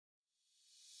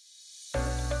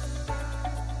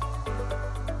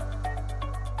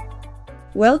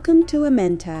Welcome to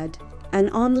eMentored, an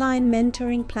online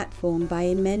mentoring platform by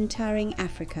eMentoring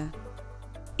Africa.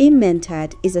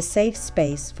 eMentored is a safe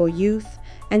space for youth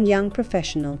and young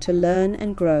professionals to learn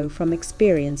and grow from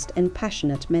experienced and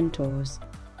passionate mentors.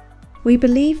 We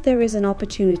believe there is an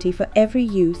opportunity for every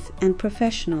youth and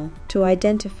professional to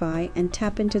identify and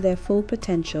tap into their full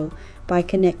potential by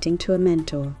connecting to a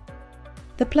mentor.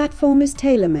 The platform is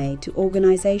tailor-made to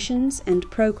organizations and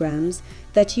programs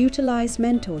that utilize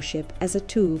mentorship as a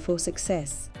tool for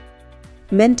success.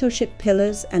 Mentorship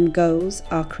pillars and goals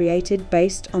are created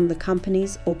based on the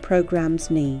company's or program's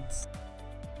needs.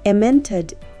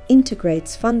 eMentored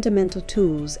integrates fundamental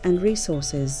tools and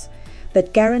resources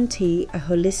that guarantee a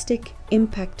holistic,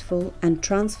 impactful, and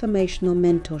transformational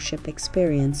mentorship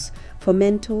experience for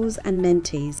mentors and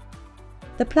mentees.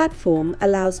 The platform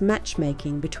allows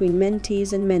matchmaking between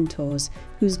mentees and mentors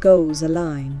whose goals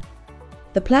align.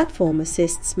 The platform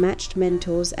assists matched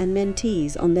mentors and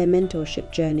mentees on their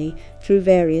mentorship journey through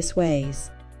various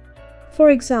ways. For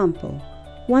example,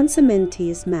 once a mentee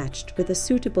is matched with a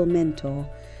suitable mentor,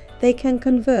 they can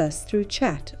converse through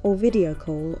chat or video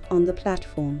call on the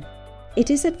platform.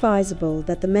 It is advisable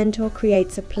that the mentor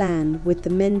creates a plan with the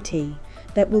mentee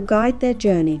that will guide their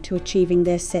journey to achieving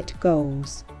their set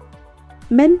goals.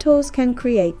 Mentors can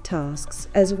create tasks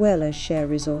as well as share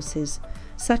resources,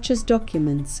 such as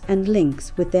documents and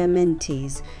links with their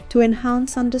mentees to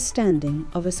enhance understanding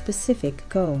of a specific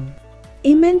goal.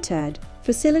 eMentored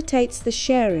facilitates the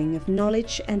sharing of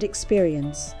knowledge and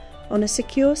experience on a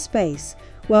secure space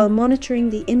while monitoring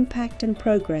the impact and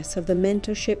progress of the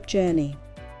mentorship journey.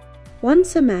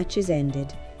 Once a match is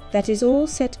ended, that is, all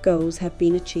set goals have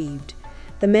been achieved,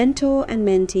 the mentor and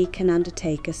mentee can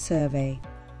undertake a survey.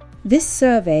 This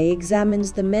survey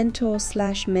examines the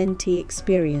mentor/mentee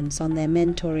experience on their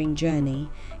mentoring journey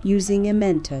using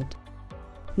eMentored.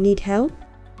 Need help?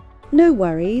 No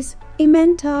worries,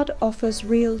 eMentored offers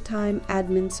real-time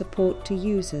admin support to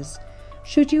users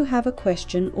should you have a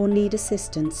question or need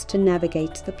assistance to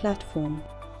navigate the platform.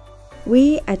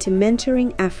 We at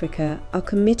eMentoring Africa are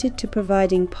committed to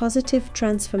providing positive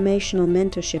transformational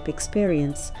mentorship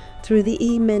experience through the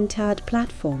eMentored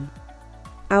platform.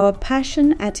 Our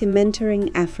passion at eMentoring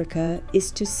Africa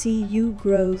is to see you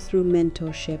grow through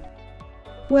mentorship.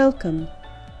 Welcome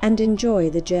and enjoy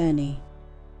the journey.